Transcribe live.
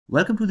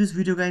Welcome to this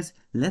video, guys.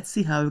 Let's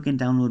see how you can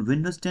download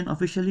Windows 10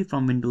 officially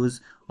from Windows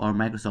or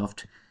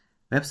Microsoft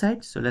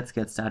website. So let's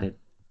get started.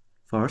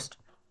 First,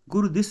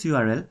 go to this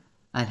URL.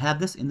 I'll have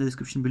this in the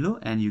description below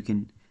and you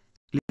can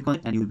click on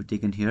it and you'll be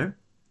taken here.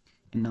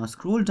 And now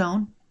scroll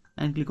down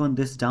and click on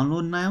this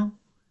download now.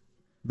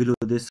 Below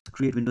this,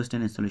 create Windows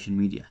 10 installation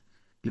media.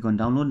 Click on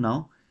download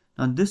now.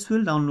 Now this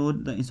will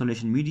download the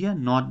installation media,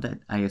 not the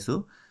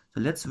ISO.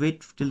 So let's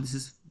wait till this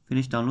is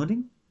finished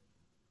downloading.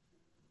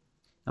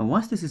 And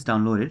once this is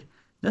downloaded,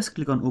 just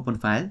click on open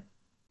file.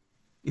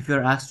 If you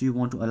are asked, do you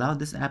want to allow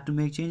this app to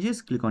make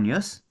changes, click on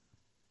yes.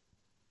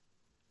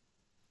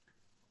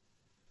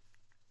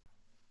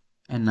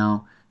 And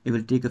now it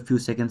will take a few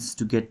seconds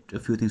to get a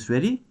few things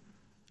ready.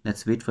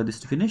 Let's wait for this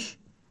to finish.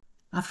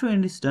 After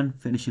it is done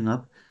finishing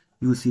up,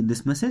 you will see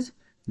this message.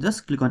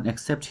 Just click on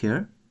accept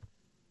here.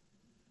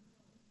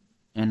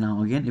 And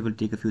now again, it will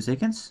take a few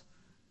seconds.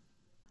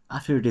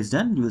 After it is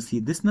done, you will see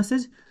this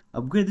message,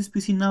 upgrade this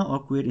PC now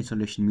or create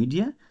installation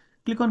media.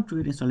 Click on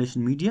create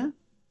installation media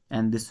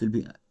and this will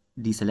be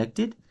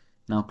deselected.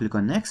 Now click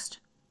on next.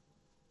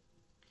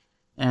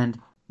 And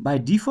by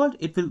default,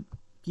 it will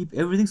keep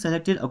everything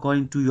selected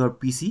according to your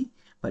PC.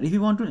 But if you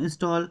want to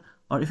install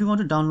or if you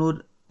want to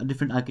download a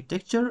different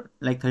architecture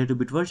like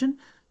 32-bit version,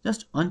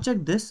 just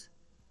uncheck this.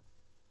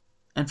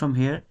 And from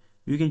here,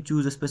 you can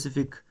choose a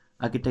specific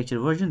architecture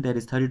version that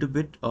is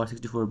 32-bit or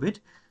 64-bit.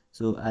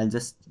 So I'll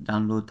just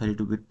download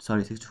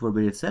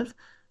 64-bit itself.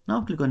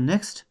 Now click on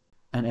next,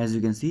 and as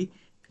you can see,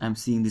 I'm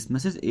seeing this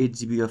message, 8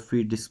 GB of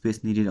free disk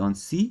space needed on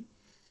C.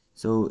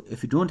 So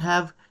if you don't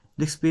have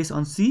disk space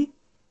on C,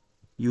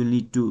 you'll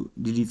need to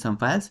delete some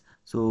files.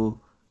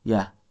 So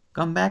yeah,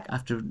 come back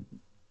after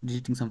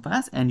deleting some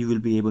files and you will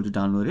be able to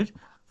download it.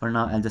 For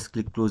now, I'll just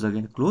click close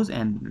again, close,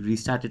 and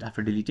restart it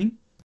after deleting.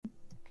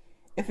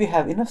 If you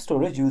have enough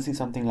storage, you'll see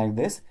something like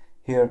this.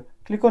 Here,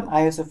 click on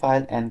ISO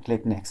file and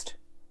click next.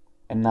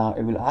 And now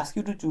it will ask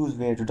you to choose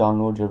where to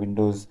download your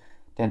Windows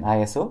 10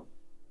 ISO.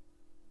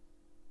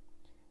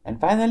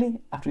 And finally,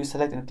 after you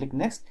select and click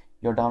next,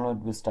 your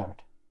download will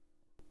start.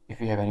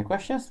 If you have any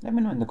questions, let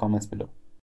me know in the comments below.